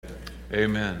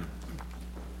Amen.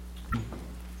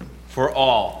 For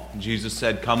all, Jesus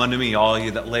said, "Come unto me, all ye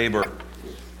that labor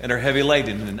and are heavy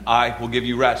laden, and I will give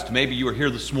you rest." Maybe you are here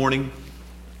this morning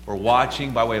or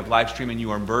watching by way of live stream and you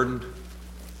are burdened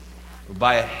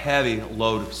by a heavy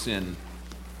load of sin.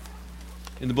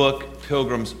 In the book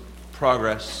Pilgrim's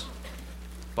Progress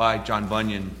by John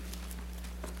Bunyan,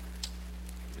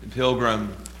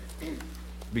 Pilgrim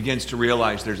begins to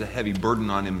realize there's a heavy burden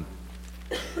on him.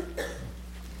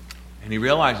 And he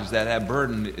realizes that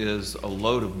burden is a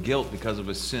load of guilt because of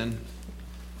his sin.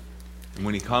 And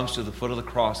when he comes to the foot of the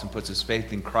cross and puts his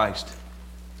faith in Christ,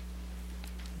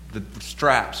 the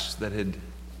straps that had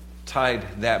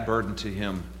tied that burden to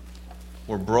him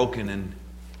were broken and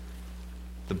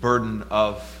the burden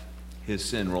of his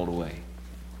sin rolled away.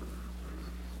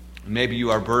 Maybe you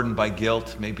are burdened by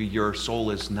guilt. Maybe your soul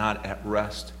is not at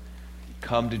rest.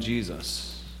 Come to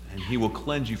Jesus, and he will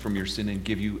cleanse you from your sin and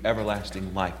give you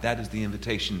everlasting life. That is the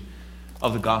invitation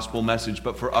of the gospel message.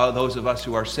 But for those of us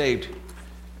who are saved,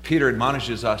 Peter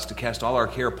admonishes us to cast all our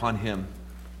care upon him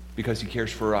because he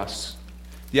cares for us.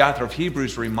 The author of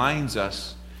Hebrews reminds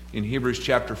us in Hebrews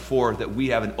chapter 4 that we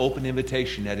have an open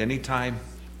invitation at any time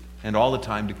and all the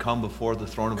time to come before the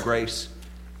throne of grace,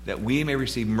 that we may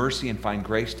receive mercy and find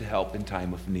grace to help in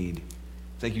time of need.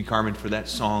 Thank you, Carmen, for that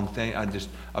song. I just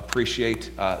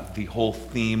appreciate the whole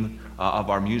theme of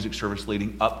our music service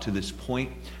leading up to this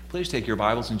point. Please take your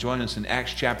Bibles and join us in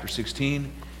Acts chapter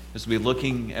 16. This will be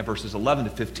looking at verses 11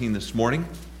 to 15 this morning.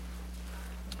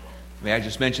 May I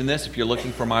just mention this? If you're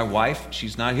looking for my wife,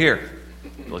 she's not here.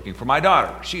 If you're looking for my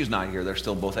daughter, she's not here. They're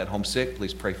still both at home sick.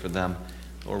 Please pray for them.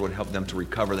 The Lord would help them to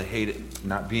recover. They hate it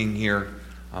not being here,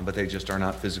 but they just are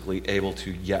not physically able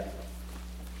to yet.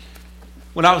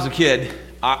 When I was a kid,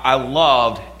 I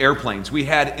loved airplanes. We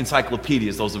had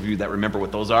encyclopedias, those of you that remember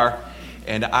what those are.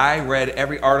 And I read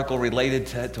every article related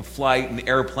to flight and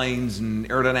airplanes and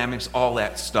aerodynamics, all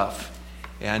that stuff.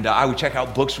 And I would check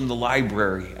out books from the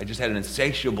library. I just had an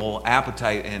insatiable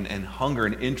appetite and hunger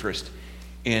and interest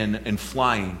in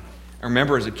flying. I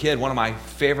remember as a kid, one of my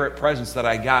favorite presents that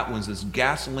I got was this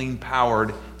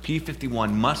gasoline-powered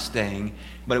P-51 Mustang,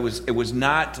 but it was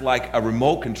not like a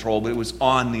remote control, but it was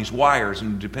on these wires,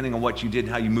 and depending on what you did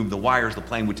and how you moved the wires, the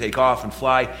plane would take off and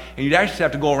fly, and you'd actually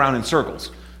have to go around in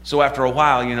circles. So after a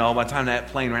while, by the time that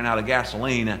plane ran out of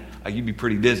gasoline, you'd be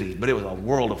pretty dizzy, but it was a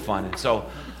world of fun. And so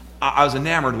I was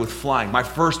enamored with flying. My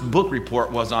first book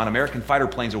report was on American fighter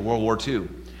planes of World War II.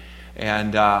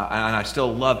 And I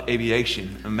still love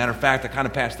aviation. As a matter of fact, I kind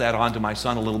of passed that on to my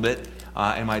son a little bit.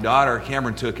 And my daughter,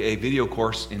 Cameron, took a video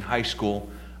course in high school,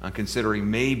 considering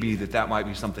maybe that might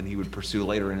be something he would pursue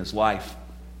later in his life.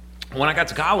 When I got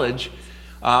to college,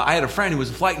 I had a friend who was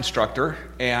a flight instructor,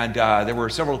 and there were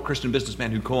several Christian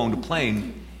businessmen who co-owned a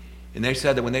plane. And they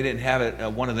said that when they didn't have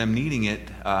it, one of them needing it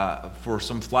for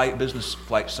some business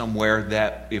flight somewhere,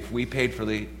 that if we paid for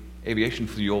the aviation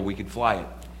fuel, we could fly it.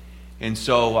 And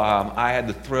so I had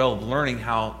the thrill of learning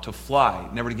how to fly.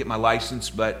 Never to get my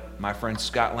license, but my friend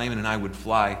Scott Lehman and I would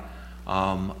fly,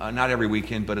 not every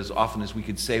weekend, but as often as we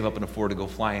could save up and afford to go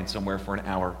flying somewhere for an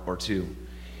hour or two.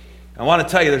 I want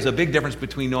to tell you there's a big difference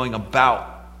between knowing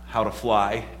about how to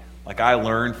fly, like I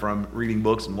learned from reading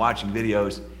books and watching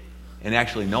videos, and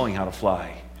actually knowing how to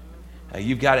fly.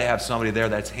 You've got to have somebody there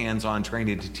that's hands-on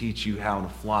training to teach you how to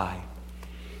fly.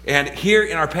 And here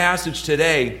in our passage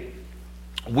today,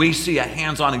 we see a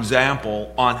hands-on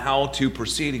example on how to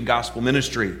proceed in gospel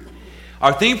ministry.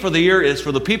 Our theme for the year is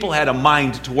 "For the people had a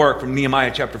mind to work," from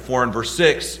Nehemiah chapter 4 and verse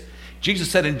 6.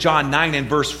 Jesus said in John 9 and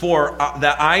verse 4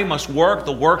 that I must work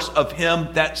the works of him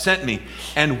that sent me.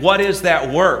 And what is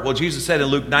that work? Well, Jesus said in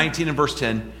Luke 19 and verse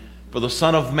 10, "For the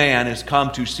Son of Man is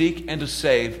come to seek and to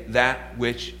save that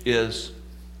which is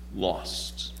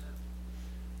lost."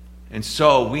 And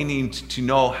so we need to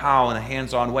know how, in a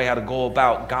hands-on way, how to go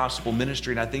about gospel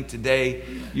ministry. And I think today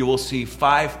you will see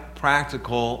 5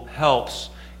 practical helps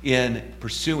in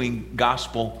pursuing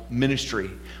gospel ministry.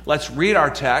 Let's read our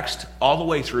text all the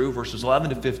way through, verses 11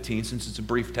 to 15, since it's a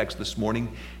brief text this morning.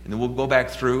 And then we'll go back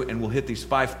through and we'll hit these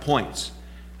 5 points.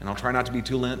 And I'll try not to be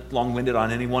too long-winded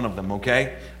on any one of them, okay?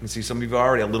 I can see some of you are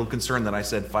already a little concerned that I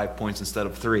said 5 points instead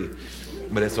of 3.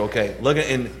 But it's okay. Look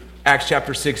in Acts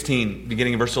chapter 16,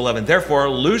 beginning in verse 11. "Therefore,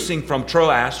 loosing from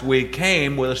Troas, we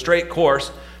came with a straight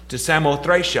course to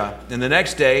Samothracia, and the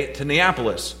next day to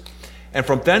Neapolis. And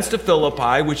from thence to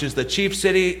Philippi, which is the chief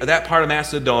city of that part of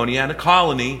Macedonia, and a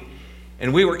colony.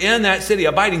 And we were in that city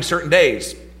abiding certain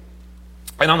days.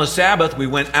 And on the Sabbath we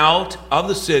went out of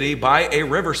the city by a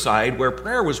riverside, where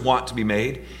prayer was wont to be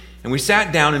made. And we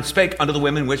sat down and spake unto the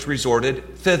women which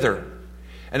resorted thither.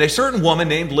 And a certain woman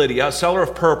named Lydia, a seller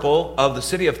of purple of the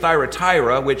city of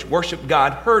Thyatira, which worshipped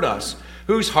God, heard us,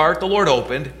 whose heart the Lord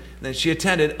opened, and then she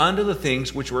attended unto the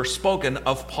things which were spoken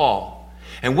of Paul.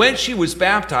 And when she was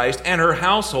baptized and her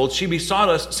household, she besought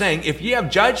us, saying, If ye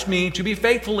have judged me to be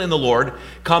faithful in the Lord,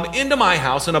 come into my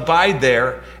house and abide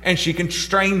there. And she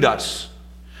constrained us.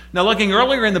 Now, looking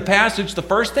earlier in the passage, the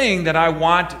first thing that I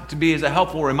want to be as a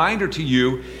helpful reminder to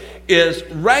you is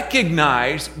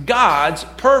recognize God's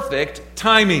perfect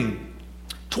timing.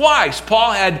 Twice,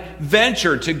 Paul had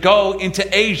ventured to go into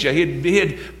Asia. He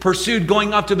had pursued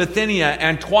going up to Bithynia,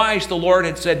 and twice the Lord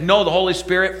had said no. The Holy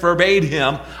Spirit forbade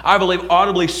him. I believe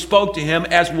audibly spoke to him,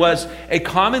 as was a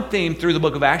common theme through the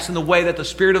book of Acts in the way that the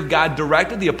Spirit of God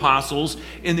directed the apostles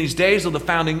in these days of the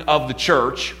founding of the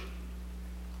church.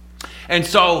 And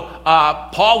so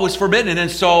Paul was forbidden, and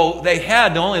so they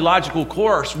had the only logical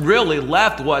course really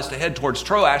left was to head towards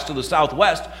Troas to the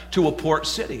southwest to a port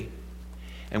city.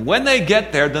 And when they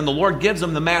get there, then the Lord gives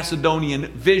them the Macedonian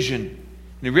vision. And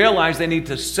they realize they need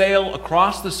to sail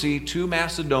across the sea to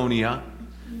Macedonia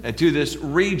and to this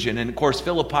region. And of course,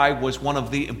 Philippi was one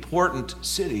of the important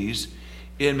cities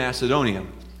in Macedonia.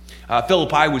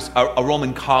 Philippi was a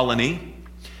Roman colony.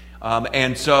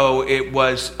 And so it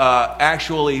was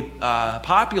actually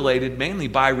populated mainly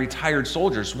by retired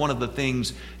soldiers. One of the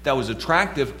things that was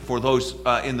attractive for those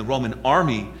in the Roman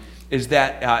army is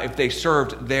that if they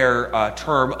served their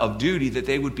term of duty, that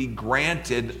they would be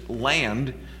granted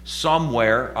land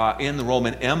somewhere in the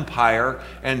Roman Empire.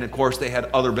 And of course, they had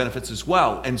other benefits as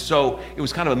well. And so it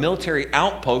was kind of a military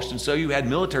outpost. And so you had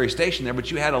military station there,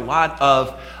 but you had a lot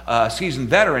of seasoned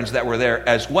veterans that were there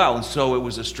as well. And so it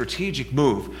was a strategic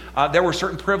move. There were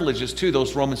certain privileges too,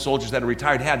 those Roman soldiers that had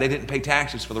retired had. They didn't pay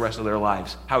taxes for the rest of their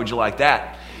lives. How would you like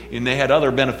that? And they had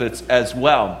other benefits as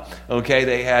well. Okay,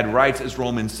 they had rights as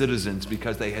Roman citizens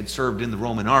because they had served in the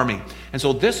Roman army. And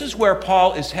so this is where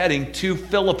Paul is heading, to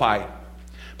Philippi.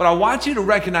 But I want you to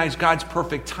recognize God's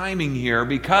perfect timing here,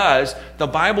 because the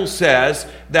Bible says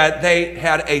that they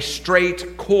had a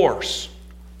straight course.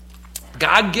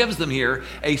 God gives them here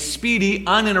a speedy,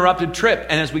 uninterrupted trip.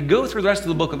 And as we go through the rest of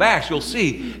the book of Acts, you'll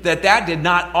see that that did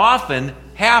not often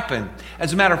happen.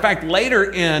 As a matter of fact,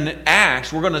 later in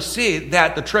Acts, we're going to see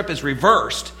that the trip is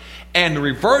reversed. And the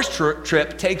reverse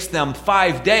trip takes them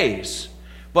 5 days.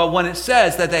 But when it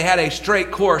says that they had a straight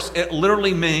course, it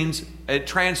literally means, it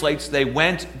translates, they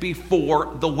went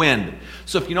before the wind.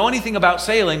 So if you know anything about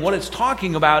sailing, what it's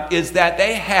talking about is that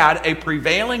they had a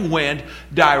prevailing wind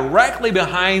directly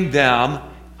behind them,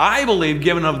 I believe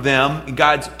given of them,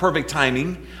 God's perfect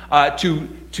timing,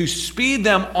 to speed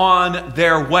them on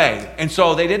their way. And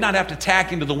so they did not have to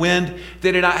tack into the wind.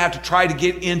 They did not have to try to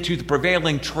get into the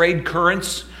prevailing trade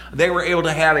currents. They were able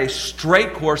to have a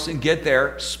straight course and get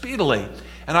there speedily.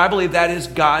 And I believe that is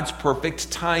God's perfect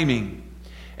timing.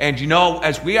 And you know,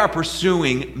 as we are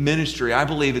pursuing ministry, I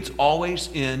believe it's always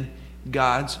in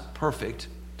God's perfect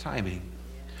timing.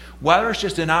 Whether it's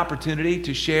just an opportunity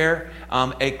to share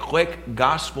a quick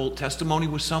gospel testimony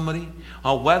with somebody,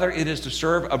 whether it is to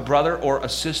serve a brother or a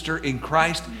sister in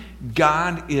Christ,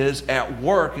 God is at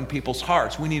work in people's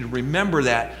hearts. We need to remember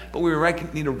that, but we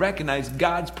need to recognize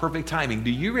God's perfect timing.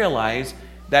 Do you realize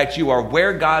that you are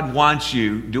where God wants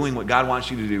you, doing what God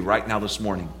wants you to do right now this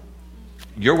morning?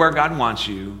 You're where God wants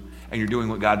you, and you're doing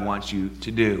what God wants you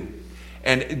to do.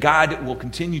 And God will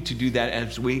continue to do that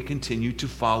as we continue to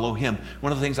follow Him.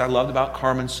 One of the things I loved about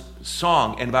Carmen's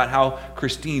song, and about how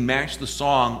Christine matched the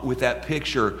song with that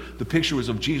picture, the picture was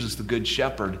of Jesus, the Good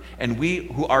Shepherd. And we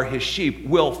who are His sheep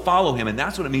will follow Him. And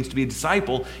that's what it means to be a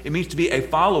disciple. It means to be a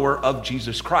follower of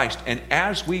Jesus Christ. And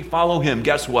as we follow Him,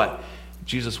 guess what?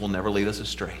 Jesus will never lead us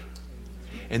astray.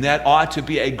 And that ought to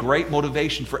be a great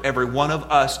motivation for every one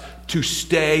of us to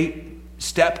stay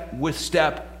step with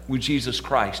Jesus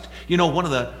Christ. You know, one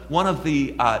of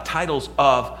the titles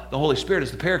of the Holy Spirit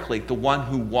is the Paraclete, the one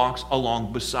who walks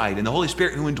along beside. And the Holy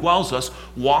Spirit who indwells us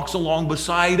walks along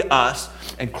beside us,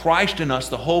 and Christ in us,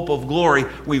 the hope of glory.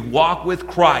 We walk with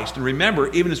Christ. And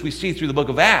remember, even as we see through the book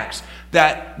of Acts,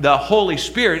 that the Holy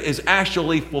Spirit is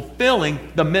actually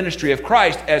fulfilling the ministry of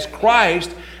Christ, as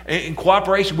Christ, in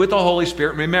cooperation with the Holy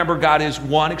Spirit. Remember, God is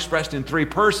one, expressed in three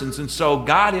persons. And so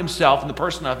God Himself, in the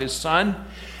person of His Son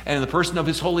and in the person of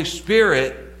His Holy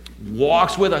Spirit,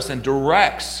 walks with us and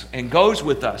directs and goes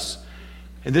with us.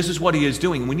 And this is what He is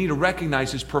doing. We need to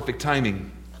recognize His perfect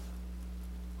timing.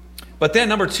 But then,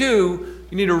 number two,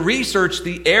 you need to research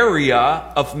the area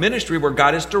of ministry where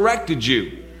God has directed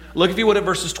you. Look, if you would, at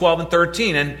verses 12 and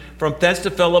 13. And from thence to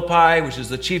Philippi, which is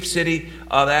the chief city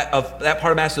of that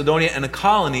part of Macedonia, and a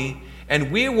colony, And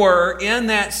we were in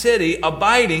that city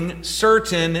abiding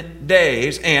certain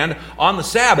days. And on the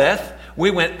Sabbath, we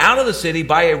went out of the city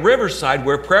by a riverside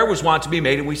where prayer was wont to be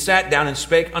made, and we sat down and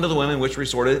spake unto the women which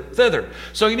resorted thither.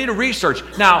 So you need to research.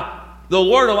 Now, the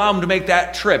Lord allowed them to make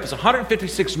that trip. It's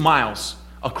 156 miles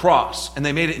across, and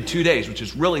they made it in 2 days, which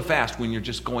is really fast when you're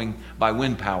just going by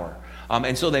wind power.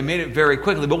 And so they made it very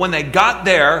quickly. But when they got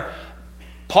there,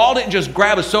 Paul didn't just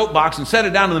grab a soapbox and set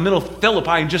it down in the middle of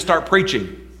Philippi and just start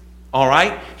preaching. All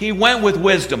right? He went with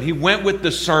wisdom. He went with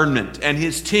discernment and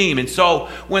his team. And so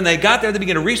when they got there, they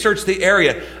began to research the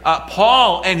area.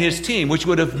 Paul and his team, which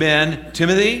would have been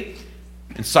Timothy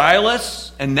and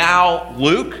Silas and now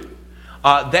Luke,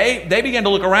 they began to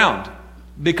look around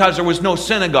because there was no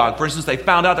synagogue. For instance, they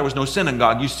found out there was no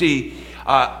synagogue. You see,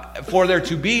 for there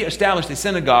to be established a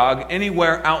synagogue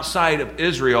anywhere outside of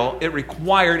Israel, it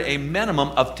required a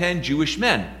minimum of 10 Jewish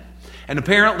men. And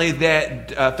apparently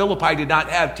that Philippi did not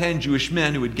have 10 Jewish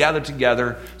men who would gather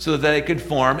together so that they could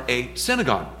form a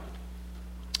synagogue.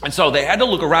 And so they had to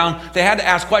look around. They had to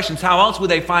ask questions. How else would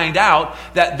they find out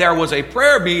that there was a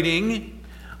prayer meeting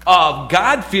of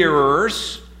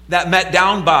God-fearers that met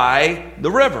down by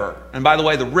the river? And by the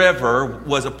way, the river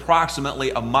was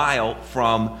approximately a mile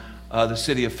from the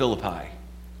city of Philippi.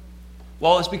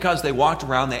 Well, it's because they walked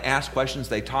around, they asked questions,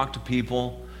 they talked to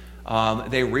people,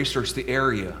 they researched the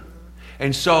area.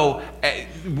 And so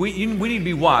we need to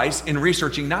be wise in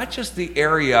researching not just the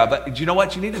area, but do you know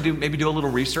what you need to do? Maybe do a little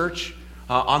research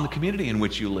on the community in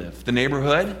which you live, the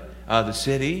neighborhood, the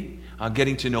city,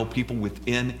 getting to know people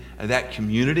within that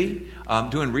community,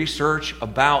 doing research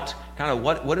about kind of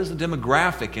what is the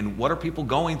demographic and what are people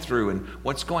going through and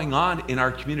what's going on in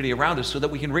our community around us so that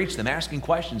we can reach them, asking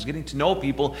questions, getting to know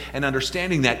people and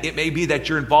understanding that it may be that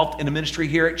you're involved in a ministry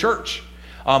here at church.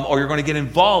 Or you're going to get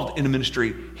involved in a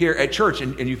ministry here at church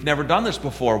and you've never done this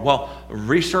before. Well,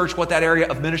 research what that area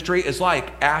of ministry is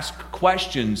like. Ask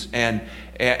questions and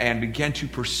begin to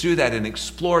pursue that and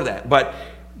explore that. But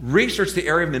research the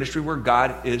area of ministry where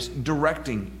God is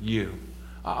directing you.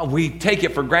 We take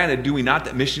it for granted, do we not,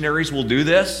 that missionaries will do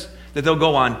this? That they'll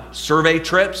go on survey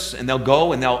trips and they'll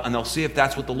go and they'll see if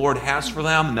that's what the Lord has for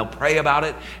them and they'll pray about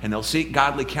it and they'll seek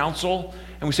godly counsel.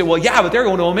 And we say, well, yeah, but they're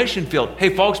going to a mission field.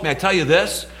 Hey, folks, may I tell you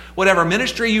this? Whatever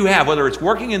ministry you have, whether it's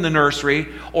working in the nursery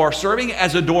or serving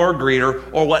as a door greeter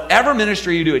or whatever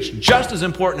ministry you do, it's just as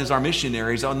important as our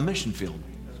missionaries on the mission field.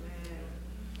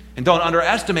 And don't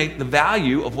underestimate the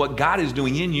value of what God is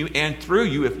doing in you and through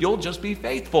you if you'll just be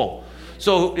faithful.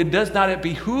 So it does not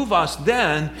behoove us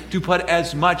then to put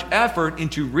as much effort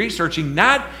into researching,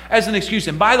 not as an excuse.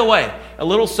 And by the way, a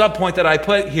little subpoint that I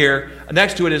put here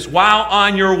next to it is while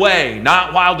on your way,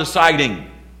 not while deciding.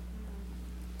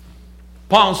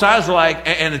 Paul and Silas were like,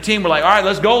 and the team were like, all right,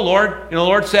 let's go, Lord. The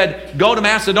Lord said, go to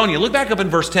Macedonia. Look back up in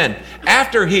verse 10.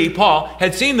 After Paul,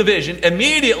 had seen the vision,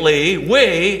 immediately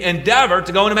we endeavored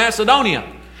to go into Macedonia,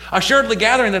 assuredly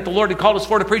gathering that the Lord had called us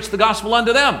for to preach the gospel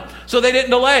unto them. So they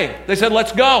didn't delay. They said,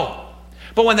 let's go.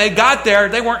 But when they got there,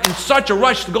 they weren't in such a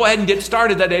rush to go ahead and get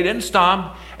started that they didn't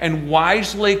stop and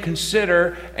wisely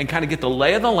consider and kind of get the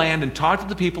lay of the land and talk to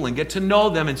the people and get to know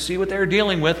them and see what they're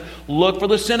dealing with. Look for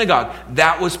the synagogue.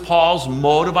 That was Paul's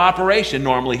mode of operation.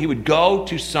 Normally, he would go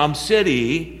to some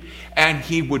city and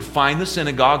he would find the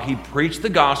synagogue. He'd preach the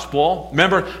gospel.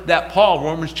 Remember that Paul,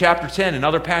 Romans chapter 10 and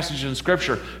other passages in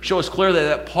Scripture show us clearly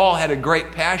that Paul had a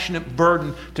great passionate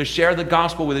burden to share the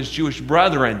gospel with his Jewish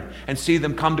brethren and see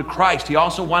them come to Christ. He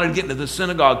also wanted to get into the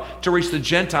synagogue to reach the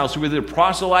Gentiles who were either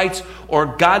proselytes or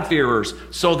God-fearers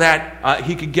so that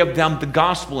he could give them the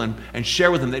gospel and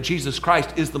share with them that Jesus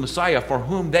Christ is the Messiah for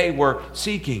whom they were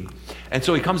seeking. And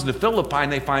so he comes to Philippi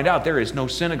and they find out there is no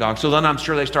synagogue. So then I'm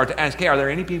sure they start to ask, hey, are there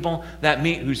any people that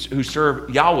meet who serve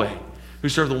Yahweh, who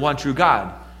serve the one true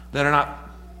God, that are not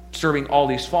serving all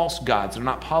these false gods, that are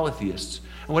not polytheists?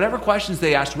 And whatever questions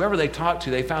they asked, whoever they talked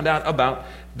to, they found out about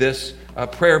this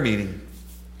prayer meeting.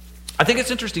 I think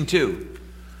it's interesting too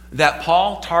that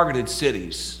Paul targeted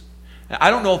cities. Now,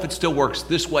 I don't know if it still works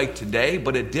this way today,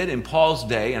 but it did in Paul's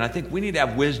day. And I think we need to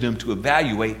have wisdom to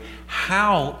evaluate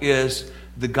how is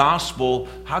the gospel,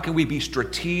 how can we be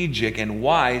strategic and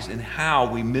wise in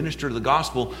how we minister the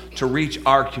gospel to reach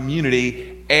our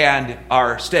community and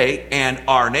our state and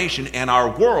our nation and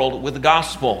our world with the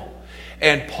gospel.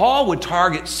 And Paul would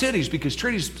target cities because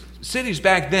cities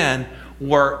back then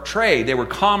were trade. They were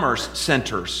commerce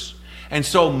centers. And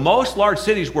so most large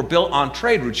cities were built on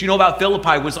trade routes. You know about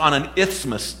Philippi was on an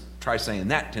isthmus. Try saying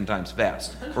that 10 times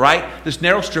fast, right? This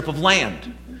narrow strip of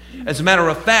land. As a matter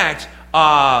of fact,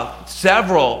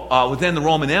 several within the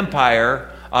Roman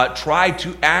Empire tried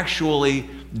to actually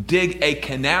dig a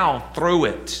canal through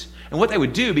it. And what they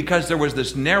would do, because there was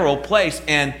this narrow place,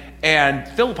 and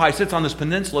Philippi sits on this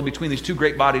peninsula between these two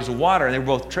great bodies of water, and they were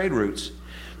both trade routes,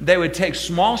 they would take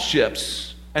small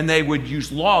ships, and they would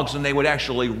use logs, and they would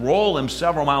actually roll them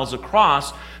several miles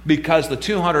across, because the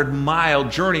 200-mile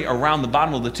journey around the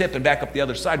bottom of the tip and back up the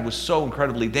other side was so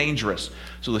incredibly dangerous.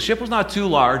 So the ship was not too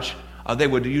large. They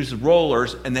would use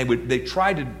rollers, and they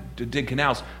tried to dig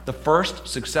canals. The first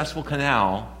successful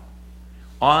canal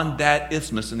on that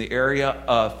isthmus in the area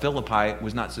of Philippi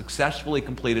was not successfully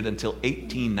completed until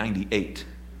 1898.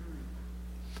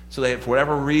 So they, for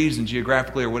whatever reason,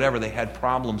 geographically or whatever, they had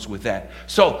problems with that.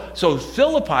 So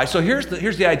Philippi, so here's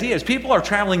the idea, is people are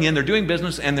traveling in, they're doing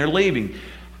business, and they're leaving.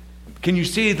 Can you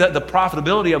see the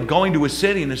profitability of going to a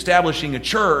city and establishing a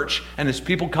church, and as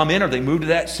people come in or they move to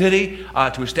that city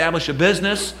to establish a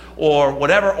business or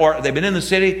whatever, or they've been in the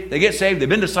city, they get saved, they've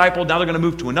been discipled, now they're going to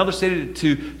move to another city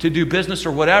to do business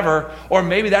or whatever, or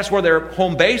maybe that's where their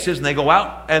home base is and they go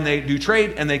out and they do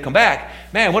trade and they come back.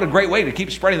 Man, what a great way to keep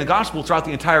spreading the gospel throughout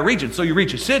the entire region. So you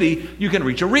reach a city, you can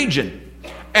reach a region.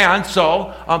 And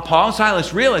so Paul and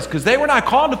Silas realized, because they were not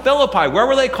called to Philippi, where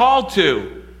were they called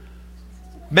to?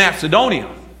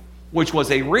 Macedonia, which was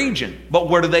a region. But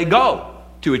where do they go?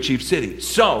 To a chief city.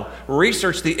 So,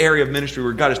 research the area of ministry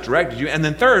where God has directed you. And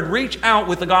then third, reach out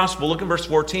with the gospel. Look at verse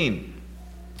 14.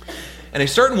 And a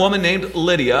certain woman named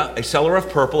Lydia, a seller of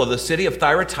purple of the city of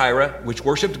Thyatira, which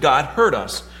worshipped God, heard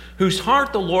us, whose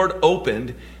heart the Lord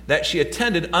opened, that she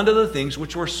attended unto the things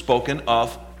which were spoken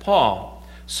of Paul.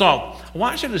 So, I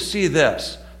want you to see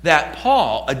this, that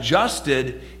Paul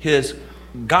adjusted his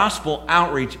gospel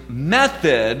outreach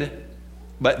method,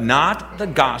 but not the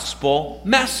gospel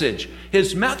message.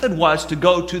 His method was to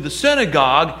go to the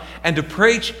synagogue and to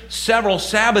preach several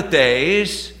Sabbath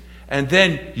days, and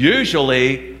then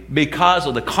usually, because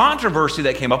of the controversy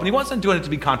that came up, and he wasn't doing it to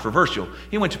be controversial,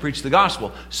 he went to preach the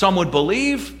gospel. Some would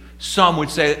believe, some would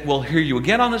say, we'll hear you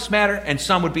again on this matter, and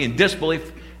some would be in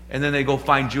disbelief, and then they go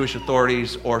find Jewish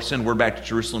authorities or send word back to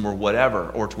Jerusalem or whatever,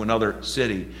 or to another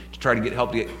city to try to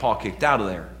help get Paul kicked out of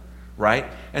there, right?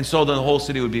 And so then the whole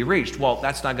city would be reached. Well,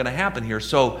 that's not going to happen here.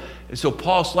 So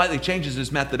Paul slightly changes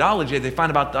his methodology. They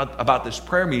find about this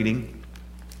prayer meeting,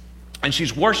 and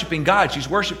she's worshiping God. She's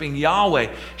worshiping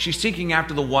Yahweh. She's seeking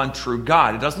after the one true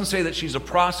God. It doesn't say that she's a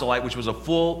proselyte, which was a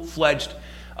full-fledged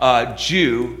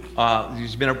Jew.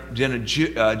 He's been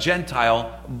a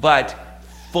Gentile, but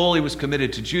fully was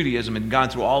committed to Judaism and gone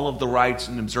through all of the rites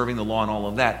and observing the law and all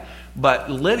of that.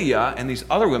 But Lydia and these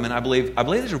other women, I believe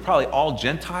these were probably all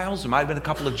Gentiles. There might have been a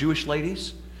couple of Jewish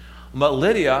ladies. But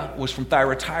Lydia was from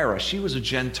Thyatira. She was a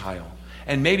Gentile.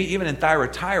 And maybe even in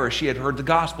Thyatira, she had heard the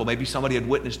gospel. Maybe somebody had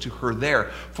witnessed to her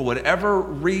there. For whatever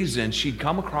reason, she'd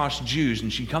come across Jews,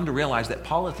 and she'd come to realize that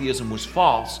polytheism was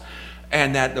false,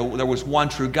 and that there was one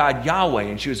true God, Yahweh,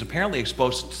 and she was apparently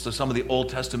exposed to some of the Old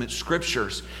Testament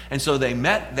scriptures. And so they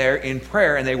met there in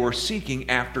prayer, and they were seeking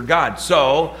after God.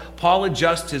 So Paul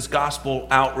adjusts his gospel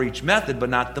outreach method, but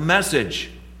not the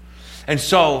message. And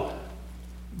so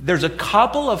there's a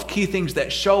couple of key things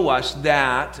that show us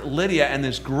that Lydia and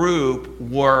this group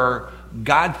were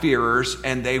God-fearers,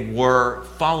 and they were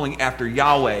following after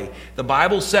Yahweh. The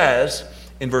Bible says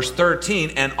in verse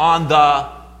 13, and on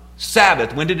the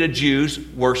Sabbath. When did the Jews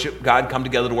worship God, come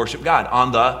together to worship God?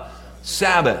 On the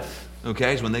Sabbath.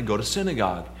 Okay, is when they go to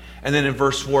synagogue. And then in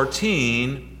verse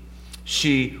 14,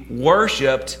 she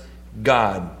worshiped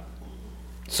God.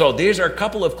 So these are a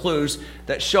couple of clues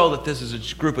that show that this is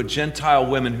a group of Gentile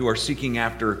women who are seeking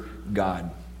after God.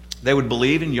 They would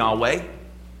believe in Yahweh,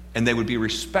 and they would be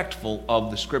respectful of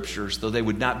the scriptures, though they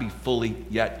would not be fully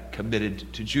yet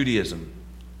committed to Judaism.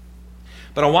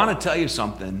 But I want to tell you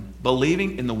something.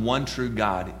 Believing in the one true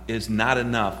God is not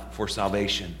enough for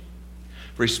salvation.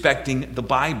 Respecting the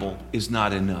Bible is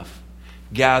not enough.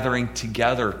 Gathering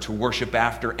together to worship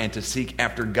after and to seek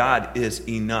after God is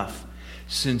enough.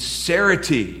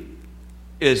 Sincerity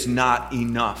is not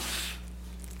enough.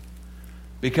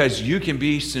 Because you can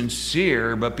be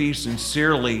sincere, but be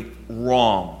sincerely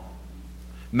wrong.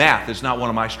 Math is not one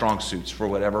of my strong suits for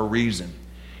whatever reason.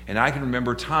 And I can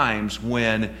remember times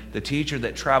when the teacher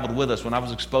that traveled with us, when I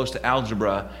was exposed to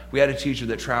algebra, we had a teacher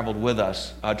that traveled with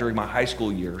us during my high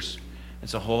school years.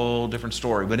 It's a whole different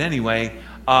story. But anyway,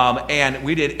 and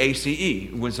we did ACE.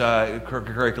 It was a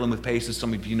curriculum with PACES.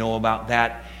 Some of you know about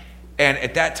that. And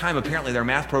at that time, apparently their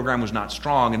math program was not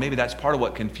strong. And maybe that's part of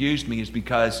what confused me, is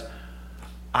because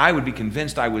I would be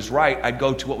convinced I was right. I'd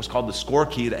go to what was called the score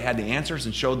key that had the answers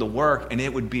and showed the work, and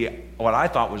it would be what I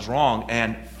thought was wrong.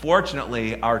 And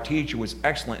fortunately, our teacher was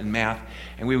excellent in math,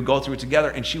 and we would go through it together,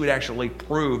 and she would actually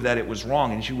prove that it was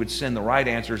wrong, and she would send the right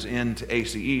answers into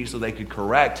ACE so they could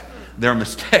correct their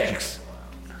mistakes.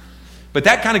 But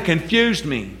that kind of confused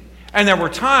me. And there were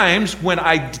times when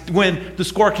the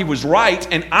score key was right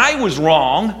and I was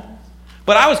wrong,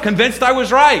 but I was convinced I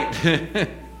was right.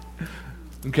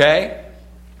 Okay?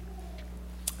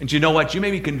 And you know what? You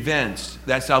may be convinced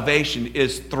that salvation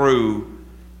is through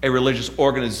a religious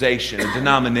organization, a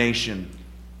denomination.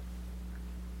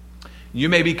 You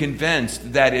may be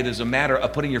convinced that it is a matter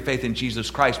of putting your faith in Jesus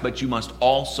Christ, but you must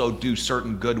also do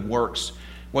certain good works,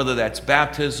 whether that's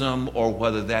baptism or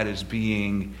whether that is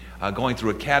going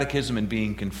through a catechism and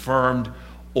being confirmed,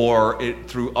 or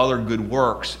through other good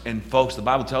works. And folks, the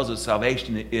Bible tells us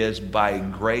salvation is by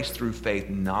grace through faith,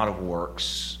 not of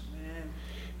works.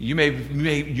 You may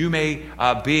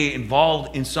be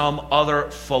involved in some other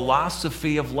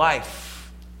philosophy of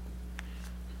life.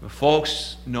 But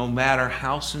folks, no matter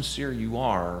how sincere you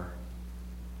are,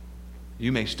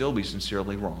 you may still be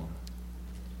sincerely wrong.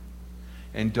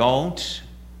 And don't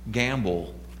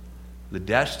gamble the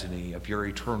destiny of your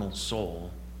eternal soul.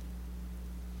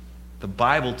 The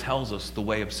Bible tells us the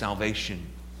way of salvation.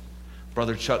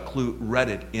 Brother Chuck Clute read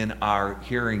it in our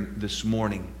hearing this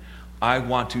morning. I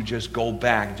want to just go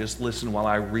back, just listen while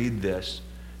I read this.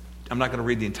 I'm not going to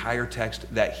read the entire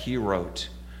text that he wrote.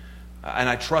 And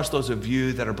I trust those of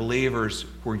you that are believers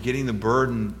who are getting the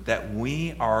burden that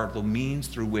we are the means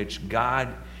through which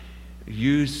God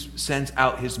sends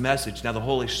out his message. Now the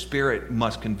Holy Spirit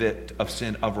must convict of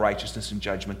sin, of righteousness, and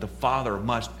judgment. The Father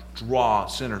must draw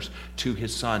sinners to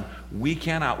his Son. We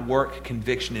cannot work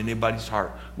conviction in anybody's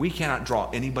heart. We cannot draw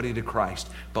anybody to Christ,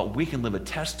 but we can live a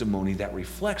testimony that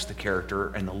reflects the character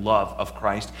and the love of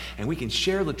Christ, and we can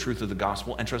share the truth of the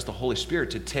gospel and trust the Holy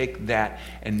Spirit to take that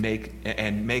and make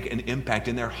an impact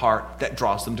in their heart that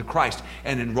draws them to Christ.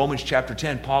 And in Romans chapter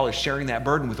 10, Paul is sharing that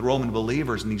burden with the Roman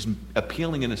believers, and he's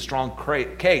appealing in a strong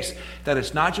case that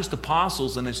it's not just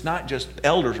apostles and it's not just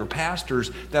elders or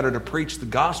pastors that are to preach the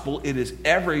gospel, it is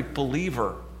every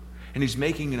believer. And he's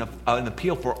making an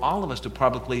appeal for all of us to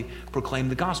publicly proclaim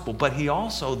the gospel. But he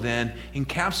also then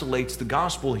encapsulates the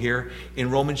gospel here in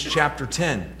Romans chapter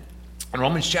 10. In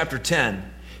Romans chapter 10,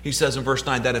 he says in verse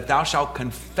 9 that if thou shalt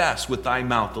confess with thy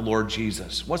mouth the Lord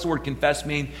Jesus. What's the word confess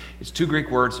mean? It's two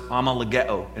Greek words,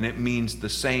 homologeo, and it means the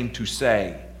same to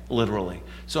say, literally.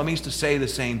 So it means to say the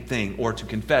same thing, or to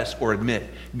confess or admit.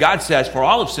 God says, for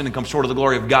all have sinned and come short of the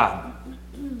glory of God.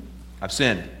 I've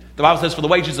sinned. The Bible says, for the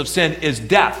wages of sin is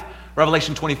death.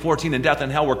 Revelation 20:14, and death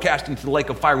and hell were cast into the lake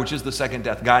of fire, which is the second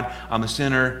death. God, I'm a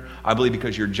sinner. I believe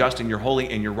because you're just and you're holy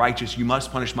and you're righteous, you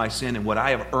must punish my sin. And what I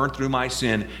have earned through my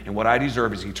sin and what I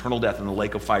deserve is eternal death in the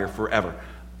lake of fire forever.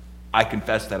 I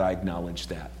confess that. I acknowledge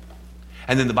that.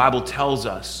 And then the Bible tells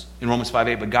us in Romans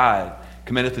 5:8, but God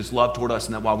commendeth his love toward us,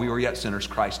 and that while we were yet sinners,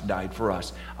 Christ died for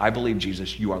us. I believe,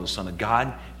 Jesus, you are the Son of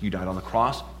God. You died on the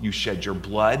cross. You shed your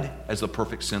blood as the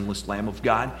perfect sinless Lamb of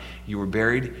God. You were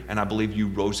buried, and I believe you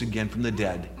rose again from the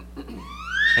dead.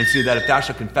 And see that if thou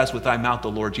shalt confess with thy mouth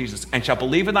the Lord Jesus, and shalt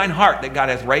believe in thine heart that God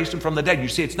hath raised him from the dead. You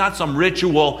see, it's not some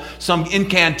ritual, some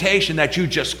incantation that you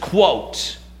just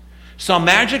quote. Some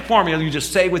magic formula you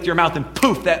just say with your mouth, and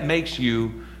poof, that makes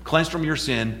you cleansed from your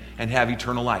sin and have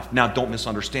eternal life. Now, don't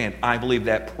misunderstand. I believe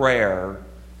that prayer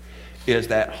is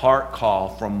that heart call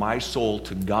from my soul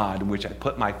to God in which I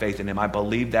put my faith in him. I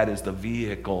believe that is the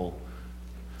vehicle.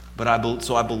 But I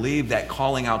believe that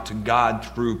calling out to God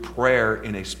through prayer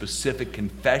in a specific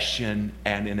confession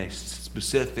and in a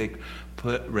specific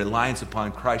reliance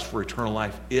upon Christ for eternal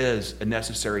life is a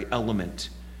necessary element.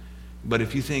 But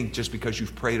if you think just because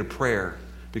you've prayed a prayer,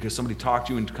 because somebody talked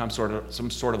to you into some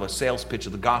sort of a sales pitch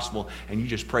of the gospel, and you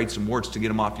just prayed some words to get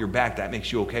them off your back, that makes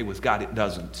you okay with God. It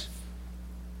doesn't.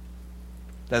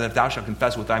 That if thou shalt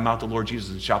confess with thy mouth the Lord Jesus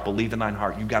and shalt believe in thine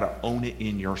heart, you've got to own it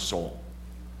in your soul.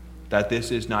 That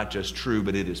this is not just true,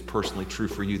 but it is personally true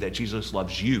for you. That Jesus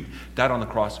loves you, died on the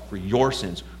cross for your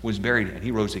sins, was buried, and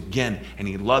he rose again, and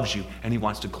he loves you, and he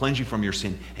wants to cleanse you from your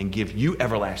sin and give you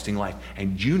everlasting life.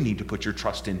 And you need to put your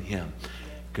trust in him.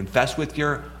 Confess with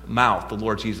your mouth the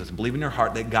Lord Jesus and believe in your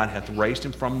heart that God hath raised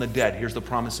him from the dead. Here's the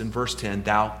promise in verse 10,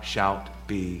 thou shalt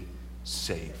be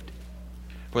saved.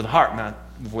 For the heart man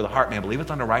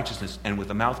believeth unto righteousness, and with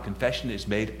the mouth confession is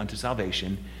made unto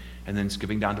salvation. And then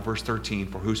skipping down to verse 13,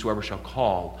 for whosoever shall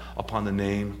call upon the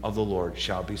name of the Lord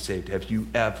shall be saved. Have you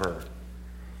ever,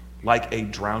 like a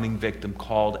drowning victim,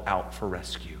 called out for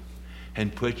rescue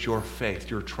and put your faith,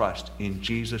 your trust in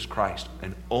Jesus Christ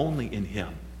and only in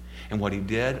him? and what he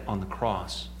did on the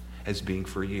cross as being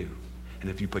for you. And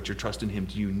if you put your trust in him,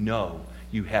 you know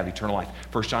you have eternal life.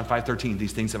 1 John 5:13,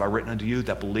 these things have I written unto you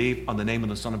that believe on the name of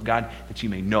the Son of God, that you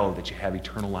may know that you have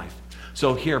eternal life.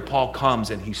 So here Paul comes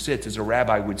and he sits as a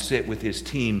rabbi would sit with his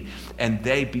team, and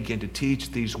they begin to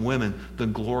teach these women the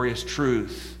glorious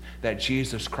truth that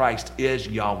Jesus Christ is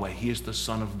Yahweh. He is the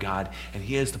Son of God, and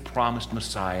he is the promised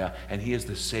Messiah, and he is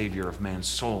the Savior of man's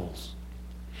souls.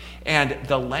 And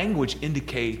the language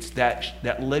indicates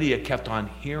that Lydia kept on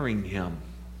hearing him.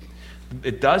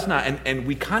 It does not, and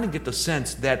we kind of get the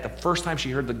sense that the first time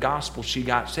she heard the gospel, she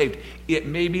got saved. It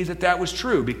may be that was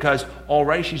true, because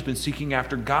already she's been seeking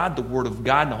after God, the Word of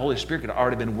God, and the Holy Spirit had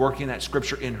already been working that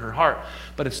Scripture in her heart.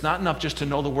 But it's not enough just to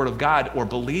know the Word of God or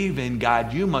believe in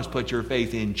God. You must put your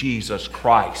faith in Jesus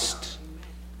Christ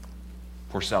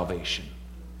for salvation.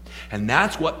 And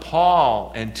that's what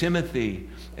Paul and Timothy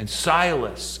and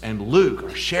Silas and Luke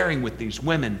are sharing with these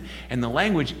women. And the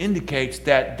language indicates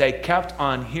that they kept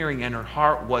on hearing and her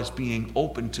heart was being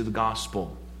open to the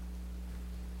gospel.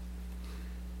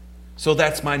 So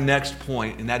that's my next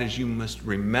point, and that is you must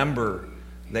remember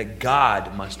that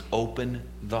God must open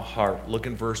the heart. Look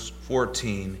in verse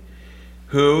 14.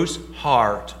 Whose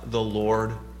heart the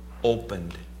Lord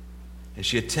opened, and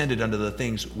she attended unto the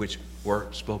things which were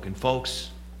spoken.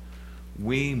 Folks,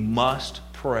 we must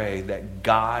pray that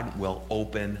God will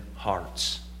open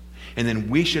hearts. And then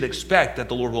we should expect that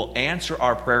the Lord will answer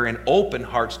our prayer and open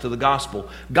hearts to the gospel.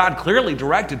 God clearly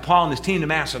directed Paul and his team to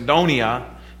Macedonia,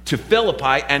 to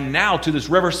Philippi, and now to this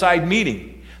Riverside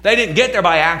meeting. They didn't get there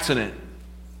by accident.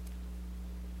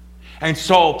 And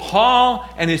so Paul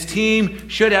and his team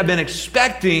should have been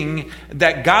expecting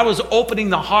that God was opening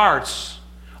the hearts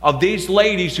of these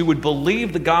ladies who would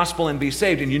believe the gospel and be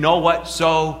saved. And you know what?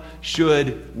 So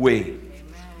should we.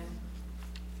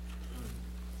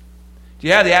 Do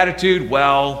you have the attitude,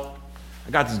 well, I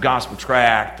got this gospel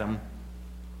tract,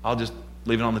 I'll just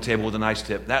leave it on the table with a nice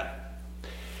tip. That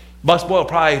busboy will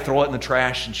probably throw it in the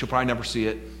trash and she'll probably never see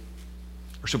it.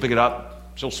 Or she'll pick it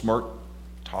up, she'll smirk,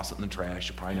 toss it in the trash,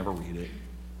 she'll probably never read it.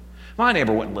 My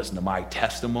neighbor wouldn't listen to my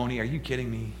testimony. Are you kidding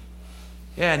me?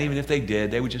 Yeah, and even if they did,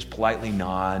 they would just politely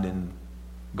nod and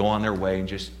go on their way and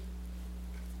just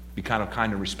be kind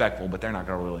of respectful, but they're not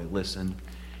going to really listen.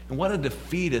 And what a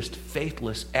defeatist,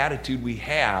 faithless attitude we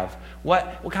have.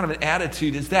 What kind of an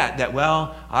attitude is that? That,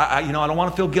 well, I don't want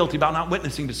to feel guilty about not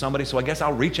witnessing to somebody, so I guess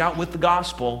I'll reach out with the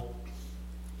gospel.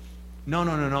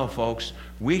 No, folks.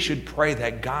 We should pray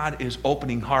that God is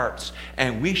opening hearts,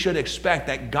 and we should expect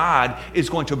that God is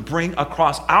going to bring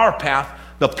across our path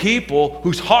the people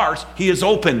whose hearts he has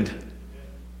opened.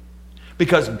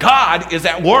 Because God is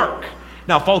at work.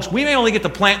 Now, folks, we may only get to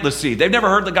plant the seed. They've never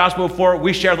heard the gospel before.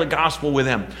 We share the gospel with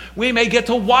them. We may get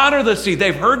to water the seed.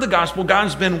 They've heard the gospel.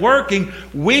 God's been working.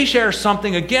 We share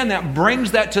something, again, that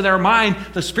brings that to their mind.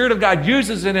 The Spirit of God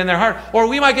uses it in their heart. Or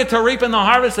we might get to reap in the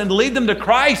harvest and lead them to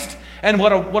Christ. And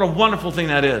what a wonderful thing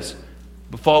that is.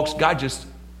 But, folks, God just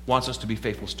wants us to be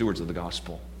faithful stewards of the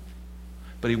gospel.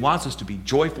 But he wants us to be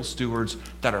joyful stewards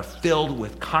that are filled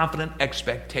with confident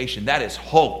expectation. That is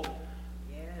hope.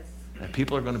 That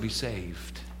people are going to be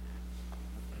saved.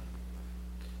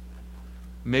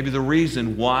 Maybe the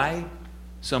reason why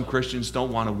some Christians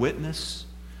don't want to witness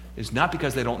is not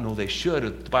because they don't know they should.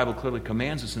 The Bible clearly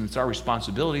commands us, and it's our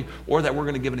responsibility, or that we're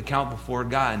going to give an account before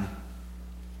God.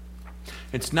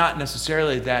 It's not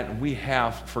necessarily that we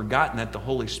have forgotten that the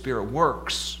Holy Spirit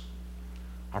works.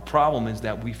 Our problem is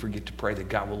that we forget to pray that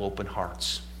God will open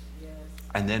hearts. Yes.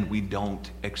 And then we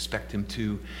don't expect him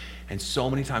to. And so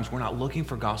many times we're not looking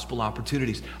for gospel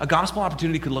opportunities. A gospel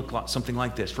opportunity could look like something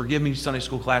like this. Forgive me, Sunday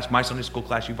school class, my Sunday school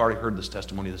class, you've already heard this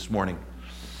testimony this morning.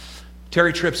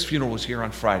 Terry Tripp's funeral was here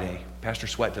on Friday. Pastor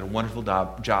Sweat did a wonderful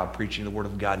job preaching the Word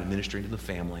of God and ministering to the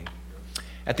family.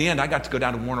 At the end, I got to go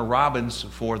down to Warner Robins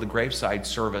for the graveside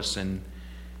service, and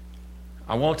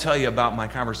I won't tell you about my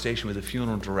conversation with the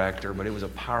funeral director, but it was a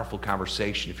powerful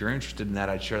conversation. If you're interested in that,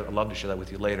 I'd love to share that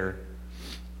with you later.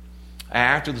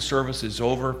 After the service is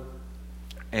over,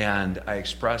 and I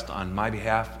expressed on my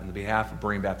behalf and the behalf of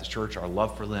Berean Baptist Church our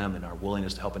love for them and our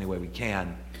willingness to help any way we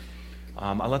can.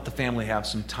 I let the family have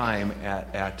some time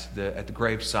at the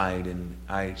graveside, and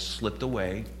I slipped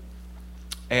away.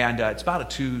 And it's about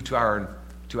a 2 hour and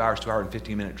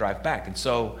 15-minute drive back. And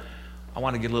so I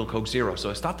wanted to get a little Coke Zero. So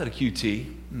I stopped at a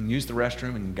QT and used the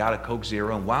restroom and got a Coke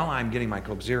Zero. And while I'm getting my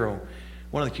Coke Zero,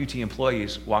 one of the QT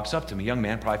employees walks up to me, a young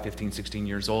man, probably 15, 16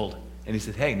 years old. And he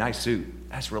said, "Hey, nice suit.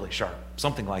 That's really sharp."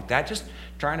 Something like that. Just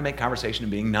trying to make conversation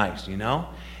and being nice, you know?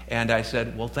 And I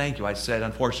said, "Well, thank you." I said,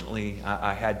 "Unfortunately,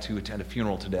 I had to attend a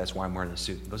funeral today. That's why I'm wearing the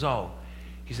suit." He goes, "Oh."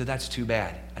 He said, "That's too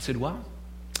bad." I said, "Well,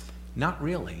 Not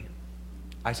really.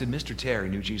 I said, Mr. Terry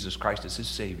knew Jesus Christ as his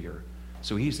Savior,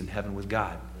 so he's in heaven with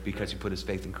God because he put his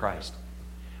faith in Christ.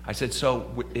 I said,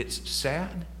 so it's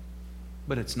sad,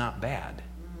 but it's not bad.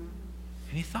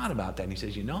 And he thought about that, and he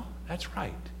says, that's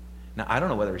right. Now, I don't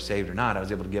know whether he's saved or not. I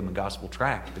was able to give him a gospel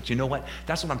tract. But you know what?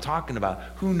 That's what I'm talking about.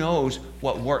 Who knows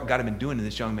what work God had been doing in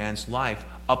this young man's life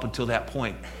up until that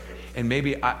point. And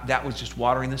maybe that was just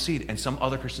watering the seed. And some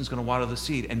other Christian's going to water the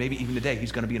seed. And maybe even today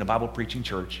he's going to be in a Bible-preaching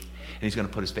church. And he's going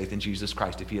to put his faith in Jesus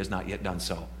Christ if he has not yet done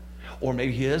so. Or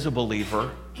maybe he is a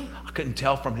believer. I couldn't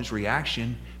tell from his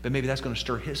reaction. But maybe that's going to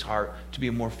stir his heart to be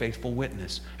a more faithful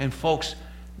witness. And folks,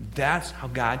 that's how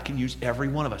God can use every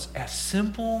one of us. As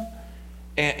simple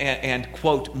and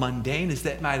quote, mundane as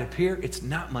that might appear, it's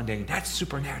not mundane. That's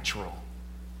supernatural.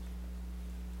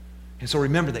 And so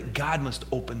remember that God must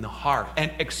open the heart, and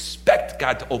expect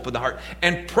God to open the heart,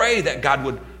 and pray that God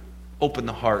would open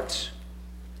the heart.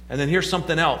 And then here's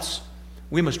something else.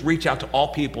 We must reach out to all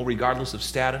people regardless of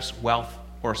status, wealth,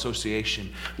 or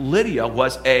association. Lydia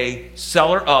was a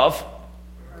seller of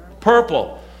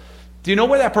purple. Do you know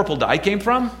where that purple dye came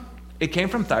from? It came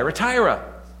from Thyatira.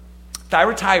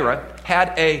 Thyatira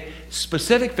had a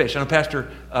specific fish. I know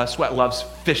Pastor Sweat loves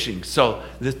fishing, so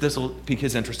this will pique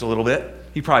his interest a little bit.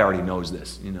 He probably already knows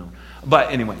this,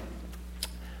 But anyway,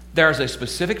 there's a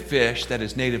specific fish that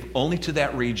is native only to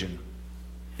that region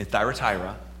in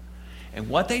Thyatira. And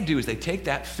what they do is they take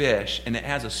that fish, and it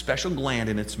has a special gland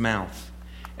in its mouth,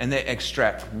 and they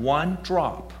extract one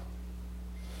drop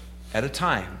at a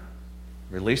time,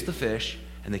 release the fish,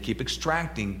 and they keep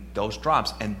extracting those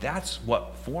drops, and that's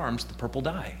what forms the purple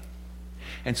dye.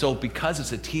 And so because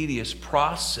it's a tedious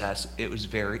process, it was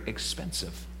very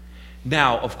expensive.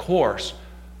 Now, of course,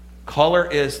 color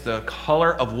is the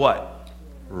color of what?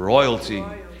 Royalty.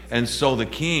 And so the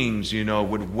kings,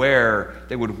 would wear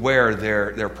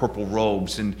their purple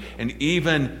robes. And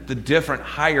even the different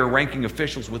higher ranking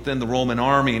officials within the Roman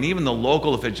army, and even the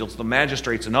local officials, the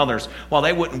magistrates and others, while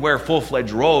they wouldn't wear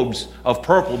full-fledged robes of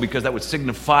purple because that would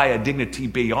signify a dignity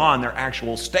beyond their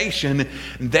actual station,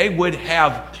 they would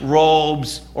have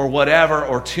robes or whatever,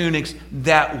 or tunics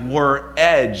that were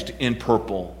edged in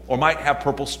purple, or might have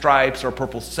purple stripes or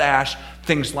purple sash,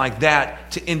 things like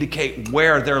that, to indicate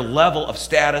where their level of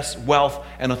status, wealth,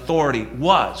 and authority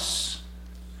was.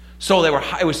 So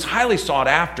it was highly sought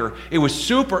after. It was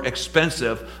super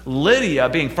expensive. Lydia,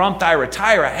 being from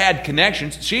Thyatira, had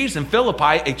connections. She's in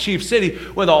Philippi, a chief city,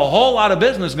 with a whole lot of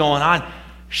business going on.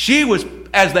 She was,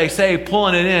 as they say,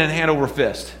 pulling it in hand over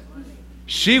fist.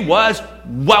 She was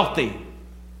wealthy.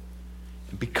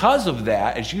 And because of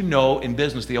that, as you know in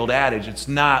business, the old adage, it's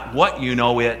not what you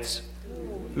know, it's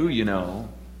who you know.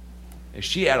 And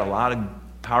she had a lot of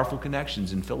powerful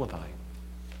connections in Philippi.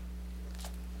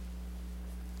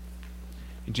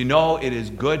 And it is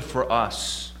good for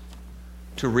us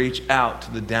to reach out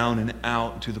to the down and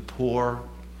out, to the poor,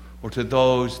 or to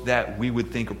those that we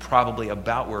would think are probably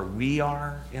about where we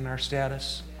are in our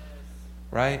status,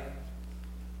 right?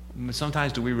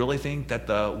 Sometimes do we really think that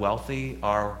the wealthy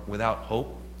are without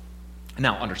hope?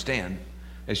 Now, understand,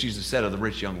 as Jesus said of the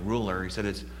rich young ruler, he said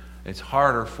it's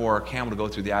harder for a camel to go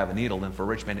through the eye of a needle than for a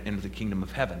rich man to enter the kingdom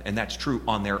of heaven. And that's true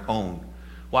on their own.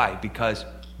 Why? Because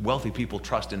wealthy people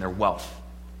trust in their wealth.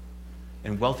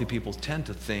 And wealthy people tend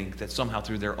to think that somehow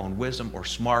through their own wisdom or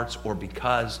smarts, or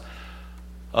because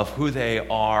of who they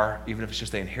are, even if it's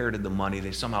just they inherited the money,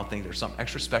 they somehow think there's something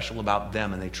extra special about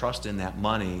them, and they trust in that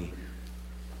money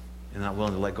and not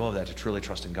willing to let go of that to truly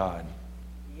trust in God.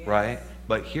 Yes. Right?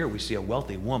 But here we see a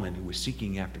wealthy woman who was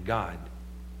seeking after God,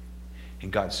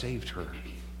 and God saved her.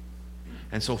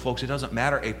 And so, folks, it doesn't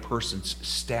matter a person's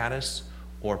status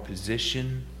or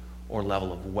position or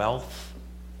level of wealth.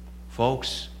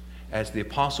 Folks, as the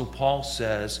Apostle Paul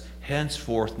says,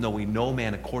 henceforth know we no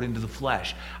man according to the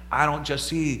flesh. I don't just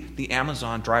see the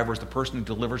Amazon driver as the person who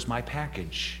delivers my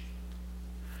package.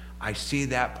 I see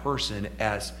that person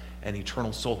as an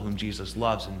eternal soul whom Jesus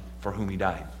loves and for whom he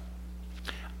died.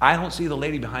 I don't see the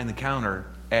lady behind the counter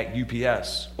at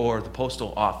UPS or the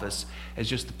postal office as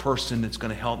just the person that's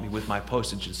going to help me with my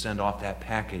postage and send off that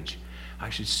package. I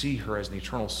should see her as an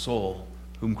eternal soul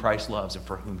whom Christ loves and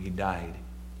for whom he died.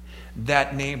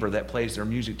 That neighbor that plays their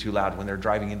music too loud when they're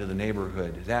driving into the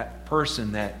neighborhood, that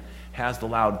person that has the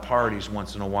loud parties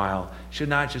once in a while, should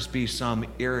not just be some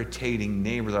irritating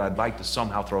neighbor that I'd like to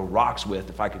somehow throw rocks with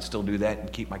if I could still do that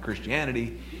and keep my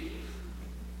Christianity.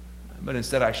 But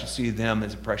instead I should see them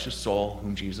as a precious soul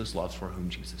whom Jesus loves, for whom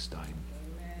Jesus died.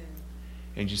 Amen.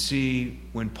 And you see,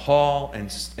 when Paul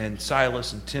and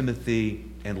Silas and Timothy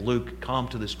and Luke come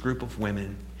to this group of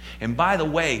women, and by the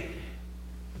way,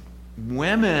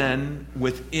 women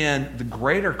within the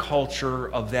greater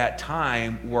culture of that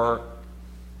time were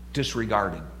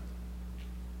disregarding.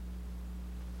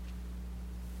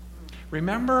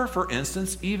 Remember, for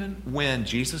instance, even when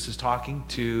Jesus is talking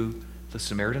to the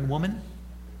Samaritan woman,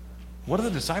 what are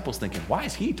the disciples thinking? Why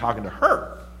is he talking to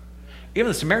her? Even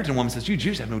the Samaritan woman says, you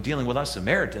Jews have no dealing with us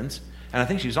Samaritans. And I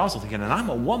think she's also thinking, and I'm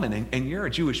a woman, and you're a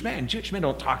Jewish man. Jewish men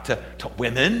don't talk to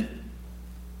women.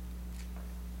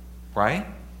 Right?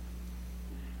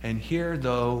 And here,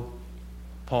 though,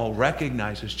 Paul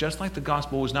recognizes, just like the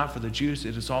gospel was not for the Jews,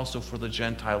 it is also for the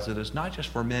Gentiles. It is not just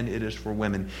for men, it is for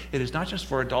women. It is not just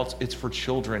for adults, it's for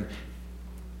children.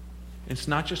 It's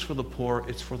not just for the poor,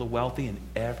 it's for the wealthy and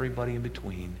everybody in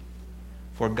between.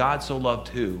 For God so loved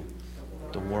who?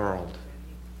 The world.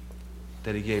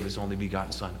 That he gave his only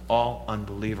begotten Son. All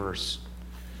unbelievers.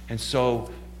 And so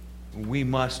we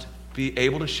must be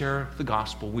able to share the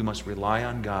gospel. We must rely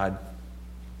on God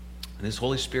and his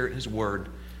Holy Spirit, his word,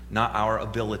 not our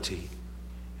ability.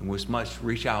 And we must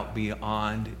reach out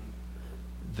beyond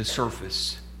the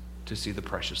surface to see the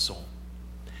precious soul.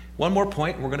 One more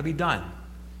point, and we're going to be done.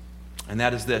 And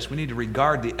that is this. We need to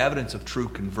regard the evidence of true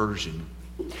conversion.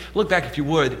 Look back, if you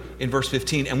would, in verse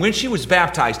 15. And when she was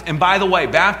baptized, and by the way,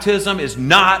 baptism is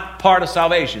not part of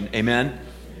salvation. Amen?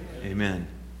 Amen.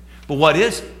 But what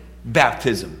is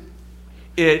baptism?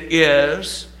 It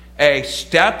is a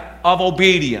step of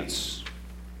obedience.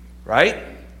 Right?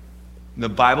 The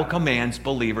Bible commands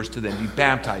believers to then be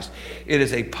baptized. It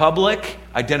is a public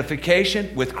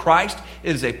identification with Christ.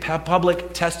 It is a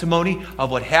public testimony of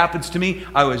what happens to me.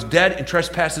 I was dead in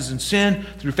trespasses and sin.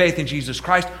 Through faith in Jesus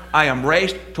Christ, I am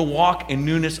raised to walk in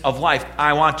newness of life.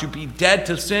 I want to be dead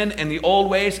to sin and the old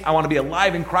ways. I want to be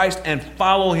alive in Christ and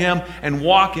follow him and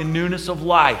walk in newness of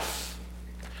life.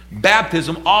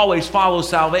 Baptism always follows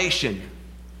salvation.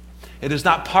 It is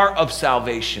not part of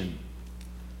salvation.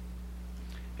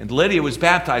 And Lydia was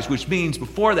baptized, which means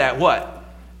before that, what?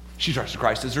 She trusted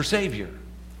Christ as her Savior.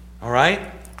 All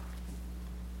right?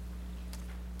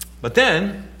 But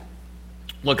then,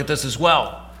 look at this as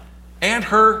well. And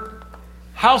her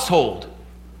household.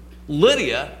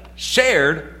 Lydia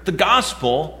shared the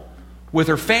gospel with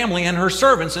her family and her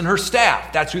servants and her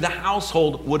staff. That's who the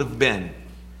household would have been.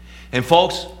 And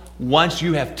folks, once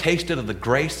you have tasted of the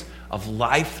grace of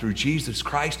life through Jesus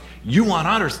Christ, you want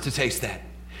others to taste that.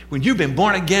 When you've been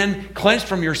born again, cleansed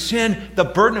from your sin, the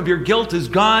burden of your guilt is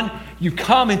gone. You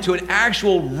come into an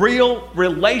actual, real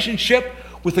relationship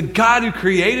with the God who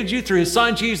created you through his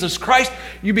Son, Jesus Christ.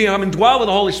 You become indwelled with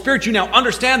the Holy Spirit. You now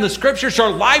understand the Scriptures. Your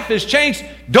life has changed.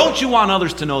 Don't you want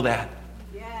others to know that?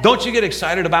 Yes. Don't you get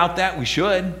excited about that? We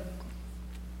should.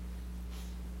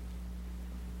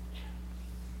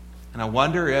 And I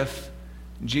wonder if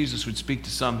Jesus would speak to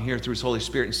some here through his Holy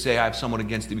Spirit and say, I have someone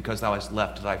against thee because thou hast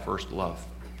left thy first love.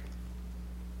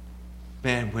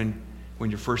 Man,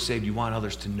 when you're first saved, you want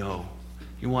others to know.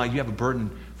 You have a burden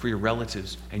for your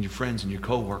relatives and your friends and your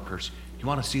co-workers. You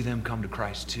want to see them come to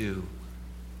Christ too.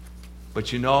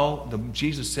 But you know,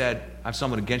 Jesus said, I have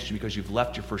someone against you because you've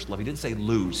left your first love. He didn't say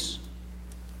lose,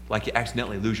 like you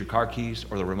accidentally lose your car keys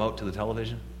or the remote to the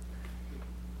television.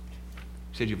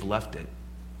 He said you've left it,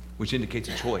 which indicates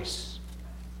a choice.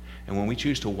 And when we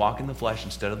choose to walk in the flesh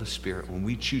instead of the Spirit, when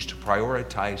we choose to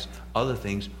prioritize other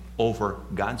things over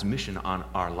God's mission on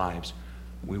our lives,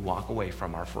 we walk away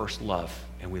from our first love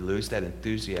and we lose that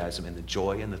enthusiasm and the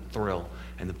joy and the thrill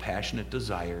and the passionate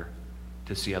desire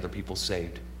to see other people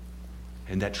saved.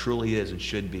 And that truly is and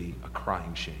should be a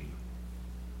crying shame.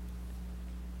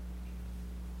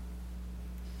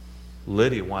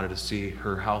 Lydia wanted to see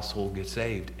her household get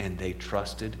saved, and they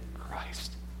trusted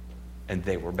Christ and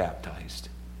they were baptized.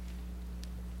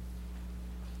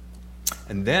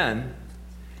 And then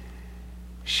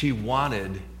she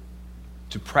wanted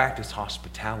to practice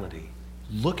hospitality.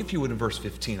 Look, if you would, in verse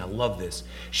 15. I love this.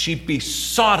 She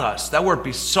besought us. That word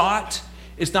besought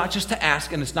is not just to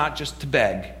ask and it's not just to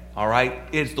beg. All right?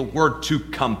 It's the word to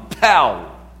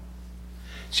compel.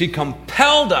 She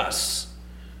compelled us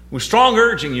with strong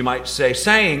urging, you might say,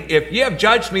 saying, if ye have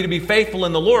judged me to be faithful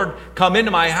in the Lord, come into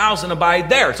my house and abide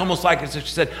there. It's almost like as if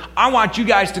she said, I want you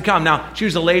guys to come. Now, she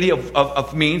was a lady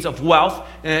of means, of wealth.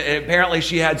 And apparently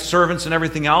she had servants and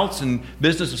everything else and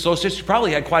business associates. She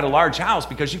probably had quite a large house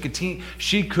because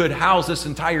she could house this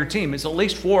entire team. It's at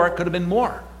least 4, it could have been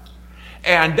more.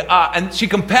 And she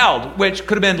compelled, which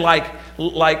could have been like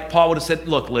like Paul would have said,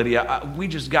 look, Lydia, we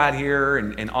just got here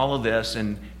and all of this.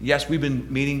 And yes, we've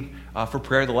been meeting for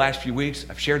prayer the last few weeks.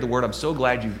 I've shared the word. I'm so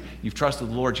glad you've trusted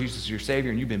the Lord Jesus as your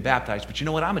Savior and you've been baptized. But you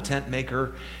know what? I'm a tent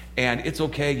maker. And it's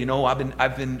okay, you know, I've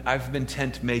been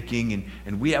tent making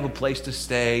and we have a place to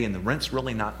stay and the rent's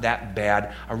really not that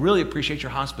bad. I really appreciate your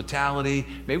hospitality.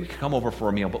 Maybe we could come over for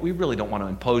a meal, but we really don't want to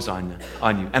impose on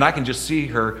you. And I can just see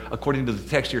her, according to the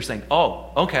text here, saying,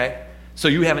 oh, okay, so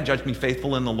you haven't judged me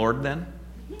faithful in the Lord then?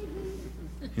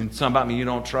 And something about me you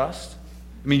don't trust?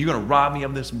 I mean, you're going to rob me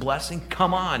of this blessing?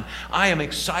 Come on. I am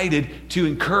excited to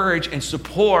encourage and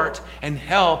support and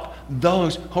help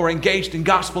those who are engaged in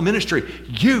gospel ministry.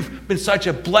 You've been such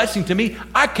a blessing to me.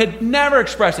 I could never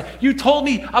express it. You told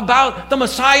me about the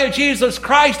Messiah, Jesus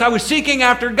Christ. I was seeking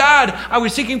after God. I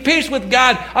was seeking peace with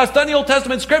God. I was studying the Old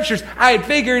Testament scriptures. I had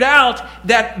figured out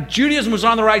that Judaism was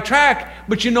on the right track.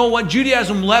 But you know what?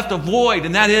 Judaism left a void,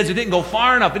 and that is it didn't go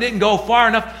far enough. It didn't go far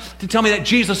enough to tell me that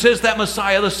Jesus is that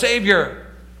Messiah, the Savior,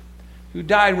 who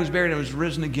died, was buried, and was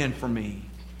risen again for me.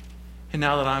 And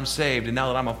now that I'm saved, and now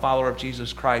that I'm a follower of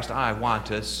Jesus Christ, I want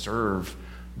to serve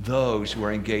those who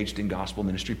are engaged in gospel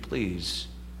ministry. Please,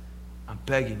 I'm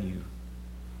begging you,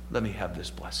 let me have this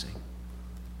blessing.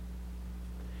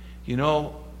 You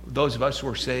know, those of us who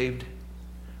are saved,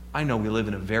 I know we live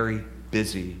in a very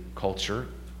busy culture.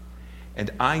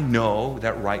 And I know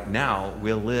that right now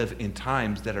we'll live in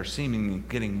times that are seemingly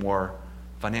getting more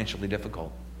financially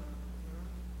difficult.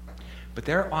 But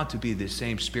there ought to be the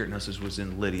same spirit in us as was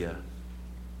in Lydia,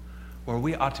 where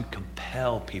we ought to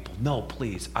compel people. No,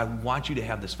 please, I want you to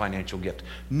have this financial gift.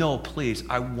 No, please,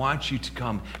 I want you to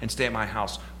come and stay at my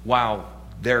house while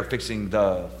they're fixing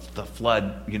the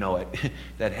flood, you know,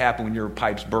 that happened when your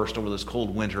pipes burst over this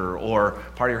cold winter, or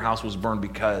part of your house was burned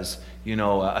because, you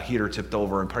know, a heater tipped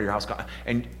over and part of your house got,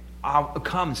 and I'll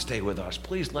come and stay with us.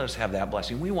 Please let us have that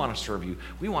blessing. We want to serve you.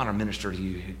 We want to minister to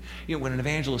you. You know, when an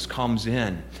evangelist comes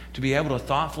in, to be able to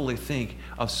thoughtfully think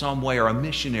of some way, or a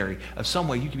missionary, of some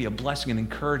way you can be a blessing and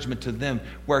encouragement to them,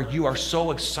 where you are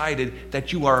so excited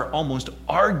that you are almost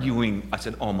arguing, I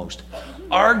said almost,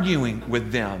 arguing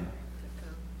with them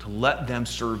to let them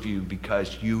serve you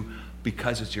because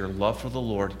it's your love for the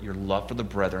Lord, your love for the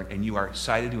brethren, and you are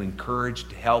excited to encourage,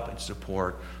 to help, and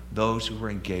support those who are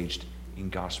engaged in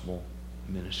gospel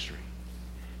ministry.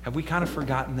 Have we kind of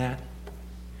forgotten that?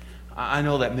 I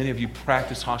know that many of you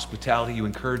practice hospitality, you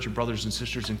encourage your brothers and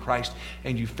sisters in Christ,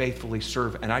 and you faithfully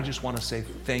serve. And I just want to say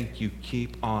thank you.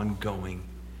 Keep on going.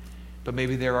 But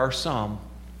maybe there are some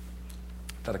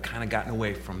that have kind of gotten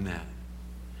away from that.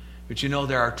 But you know,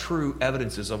 there are true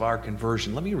evidences of our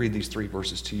conversion. Let me read these 3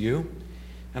 verses to you.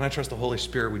 And I trust the Holy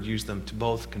Spirit would use them to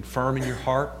both confirm in your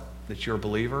heart that you're a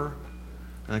believer,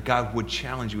 and that God would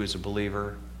challenge you as a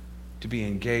believer to be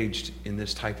engaged in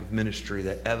this type of ministry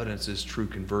that evidences true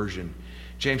conversion.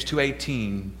 James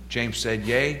 2:18, James said,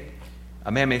 yea,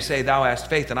 a man may say, thou hast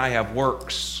faith and I have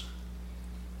works.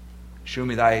 Show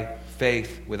me thy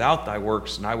faith without thy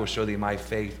works, and I will show thee my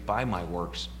faith by my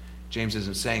works. James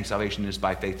isn't saying salvation is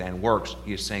by faith and works.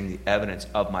 He is saying the evidence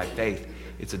of my faith,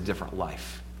 it's a different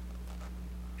life.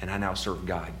 And I now serve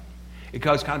God. It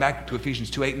goes kind of back to Ephesians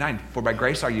 2:8-9. For by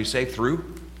grace are you saved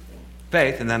through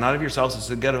faith, and that not of yourselves. It's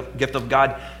a gift of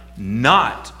God,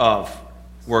 not of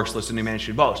works, lest any man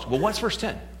should boast. Well, what's verse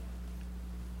 10?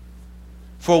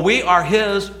 For we are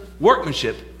his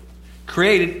workmanship,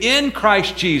 created in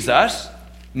Christ Jesus.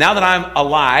 Now that I'm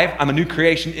alive, I'm a new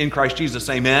creation in Christ Jesus.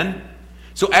 Amen.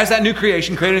 So as that new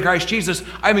creation created in Christ Jesus,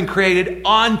 I've been created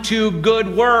unto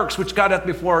good works, which God hath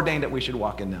before ordained that we should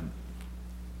walk in them.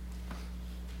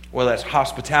 Whether that's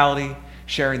hospitality,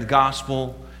 sharing the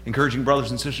gospel, encouraging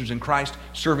brothers and sisters in Christ,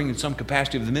 serving in some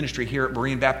capacity of the ministry here at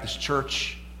Berean Baptist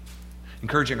Church,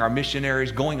 encouraging our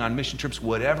missionaries, going on mission trips,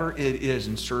 whatever it is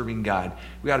in serving God,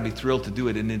 we ought to be thrilled to do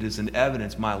it. And it is an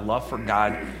evidence my love for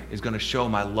God is going to show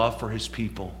my love for his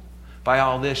people. By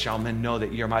all this shall men know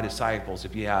that ye are my disciples,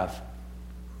 if ye have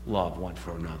love one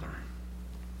for another.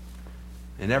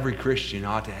 And every Christian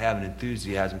ought to have an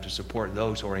enthusiasm to support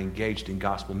those who are engaged in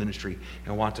gospel ministry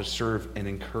and want to serve and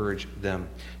encourage them.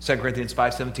 2 Corinthians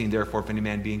 5:17, therefore, if any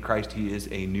man be in Christ, he is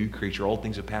a new creature. Old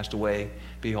things have passed away.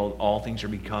 Behold, all things are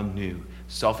become new.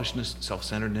 Selfishness,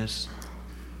 self-centeredness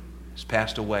has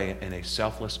passed away, and a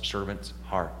selfless servant's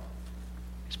heart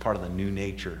is part of the new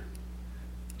nature.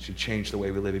 It should change the way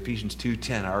we live. Ephesians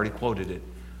 2:10, I already quoted it.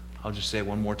 I'll just say it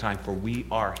one more time. For we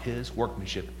are his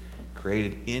workmanship,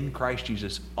 created in Christ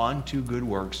Jesus unto good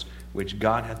works, which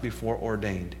God hath before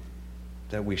ordained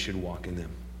that we should walk in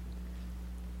them.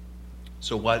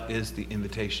 So what is the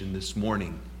invitation this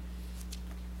morning?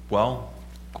 Well,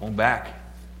 going back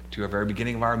to our very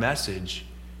beginning of our message,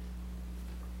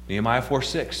 Nehemiah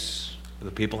 4:6,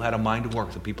 the people had a mind to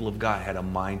work. The people of God had a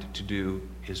mind to do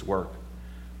his work.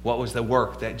 What was the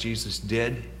work that Jesus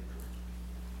did?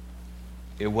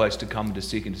 It was to come to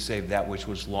seek and to save that which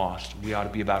was lost. We ought to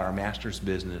be about our master's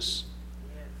business,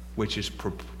 which is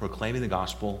proclaiming the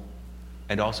gospel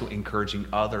and also encouraging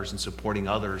others and supporting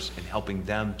others and helping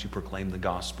them to proclaim the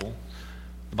gospel.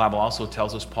 The Bible also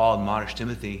tells us, Paul admonished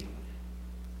Timothy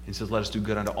and says, let us do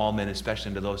good unto all men, especially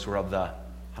unto those who are of the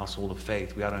household of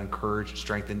faith. We ought to encourage,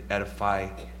 strengthen, edify,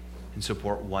 and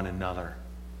support one another.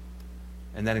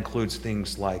 And that includes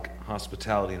things like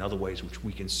hospitality and other ways which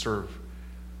we can serve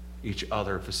each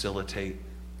other, facilitate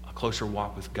a closer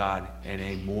walk with God and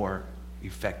a more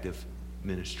effective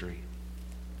ministry.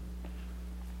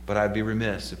 But I'd be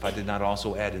remiss if I did not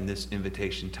also add in this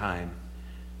invitation time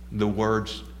the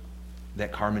words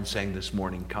that Carmen sang this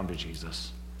morning, come to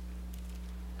Jesus.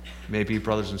 Maybe,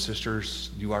 brothers and sisters,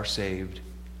 you are saved.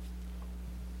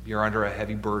 You're under a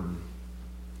heavy burden.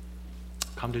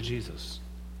 Come to Jesus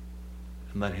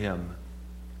and let him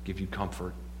give you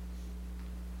comfort.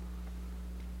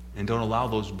 And don't allow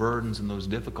those burdens and those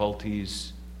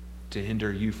difficulties to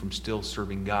hinder you from still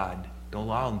serving God. Don't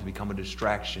allow them to become a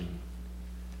distraction.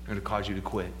 They're going to cause you to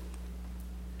quit.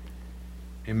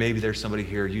 And maybe there's somebody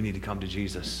here, you need to come to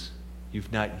Jesus.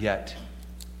 You've not yet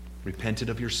repented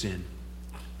of your sin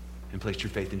and placed your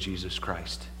faith in Jesus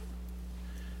Christ.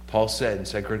 Paul said in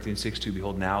 2 Corinthians 6:2,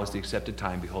 behold, now is the accepted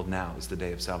time. Behold, now is the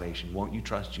day of salvation. Won't you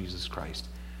trust Jesus Christ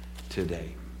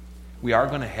today? We are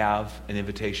going to have an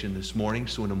invitation this morning,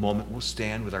 so in a moment we'll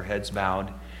stand with our heads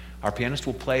bowed. Our pianist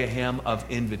will play a hymn of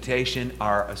invitation.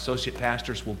 Our associate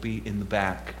pastors will be in the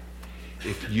back.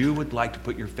 If you would like to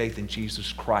put your faith in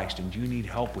Jesus Christ and you need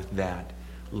help with that,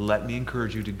 let me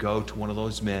encourage you to go to one of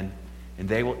those men, and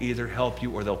they will either help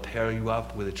you or they'll pair you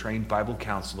up with a trained Bible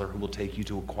counselor who will take you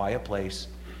to a quiet place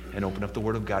and open up the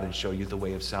Word of God and show you the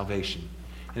way of salvation.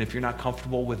 And if you're not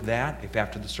comfortable with that, if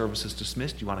after the service is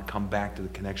dismissed you want to come back to the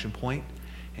connection point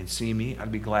and see me,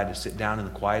 I'd be glad to sit down in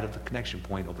the quiet of the connection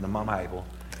point, open up my Bible,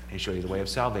 and show you the way of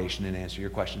salvation and answer your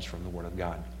questions from the Word of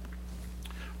God.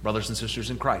 Brothers and sisters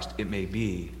in Christ, it may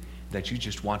be that you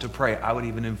just want to pray. I would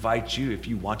even invite you, if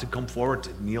you want to come forward,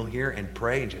 to kneel here and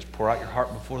pray and just pour out your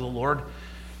heart before the Lord,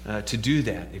 to do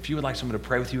that. If you would like someone to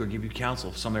pray with you or give you counsel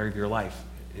of some area of your life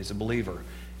as a believer,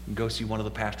 go see one of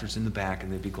the pastors in the back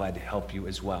and they'd be glad to help you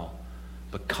as well.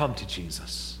 But come to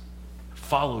Jesus.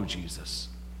 Follow Jesus.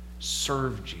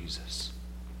 Serve Jesus.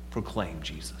 Proclaim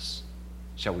Jesus.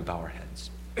 Shall we bow our heads?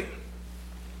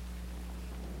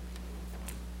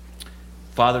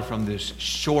 Father, from this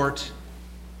short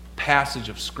passage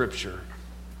of Scripture,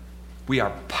 we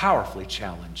are powerfully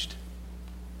challenged.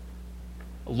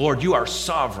 Lord, you are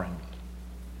sovereign.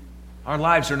 Our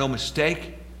lives are no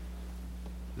mistake.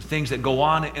 The things that go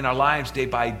on in our lives day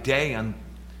by day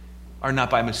are not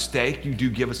by mistake. You do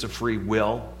give us a free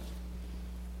will.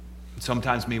 And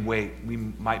sometimes we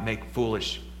might make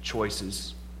foolish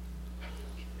choices.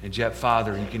 And yet,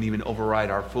 Father, you can even override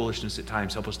our foolishness at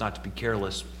times. Help us not to be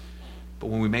careless. But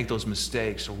when we make those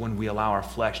mistakes, or when we allow our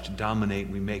flesh to dominate,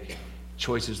 we make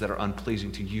choices that are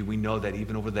unpleasing to you, we know that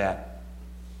even over that,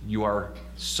 you are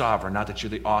sovereign. Not that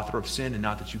you're the author of sin and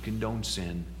not that you condone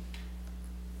sin,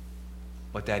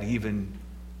 but that even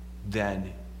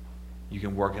then you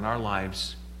can work in our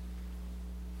lives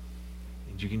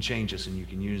and you can change us and you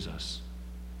can use us.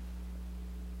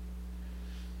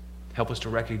 Help us to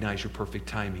recognize your perfect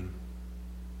timing.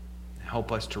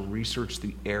 Help us to research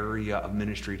the area of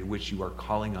ministry to which you are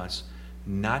calling us,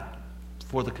 not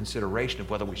for the consideration of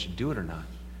whether we should do it or not,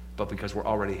 but because we're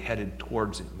already headed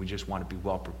towards it. We just want to be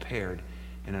well prepared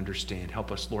and understand. Help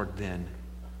us, Lord, then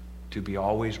to be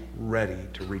always ready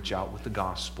to reach out with the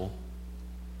gospel.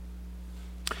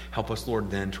 Help us,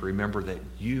 Lord, then to remember that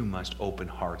you must open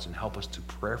hearts, and help us to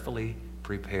prayerfully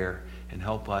prepare, and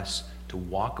help us to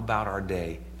walk about our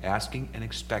day asking and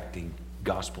expecting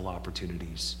gospel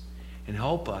opportunities. And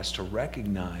help us to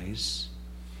recognize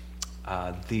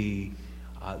the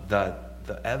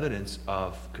evidence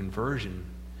of conversion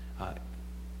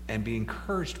and be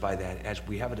encouraged by that as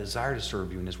we have a desire to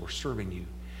serve you and as we're serving you.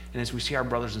 And as we see our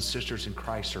brothers and sisters in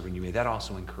Christ serving you, may that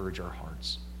also encourage our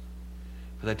hearts.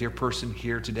 For that dear person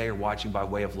here today or watching by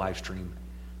way of live stream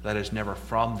that has never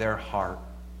from their heart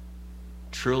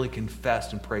truly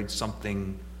confessed and prayed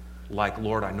something like,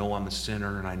 Lord, I know I'm a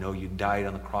sinner and I know you died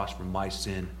on the cross for my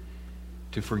sin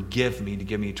to forgive me, to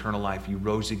give me eternal life. You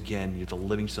rose again. You're the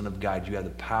living Son of God. You have the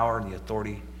power and the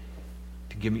authority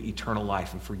to give me eternal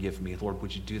life and forgive me. Lord,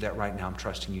 would you do that right now? I'm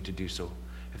trusting you to do so.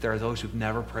 If there are those who've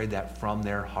never prayed that from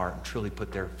their heart and truly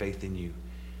put their faith in you,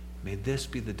 may this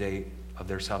be the day of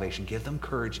their salvation. Give them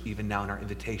courage even now in our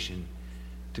invitation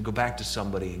to go back to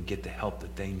somebody and get the help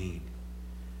that they need.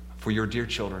 For your dear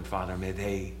children, Father, may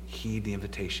they heed the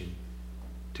invitation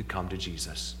to come to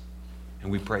Jesus.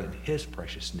 And we pray in his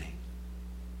precious name.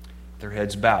 With their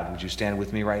heads bowed, would you stand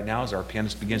with me right now as our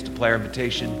pianist begins to play our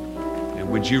invitation? And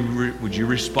would you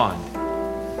respond?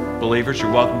 Believers,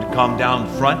 you're welcome to come down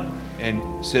front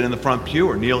and sit in the front pew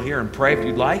or kneel here and pray if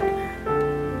you'd like.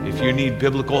 If you need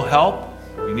biblical help,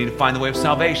 you need to find the way of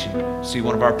salvation, see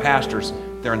one of our pastors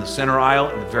there in the center aisle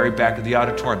in the very back of the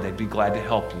auditorium. They'd be glad to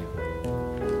help you.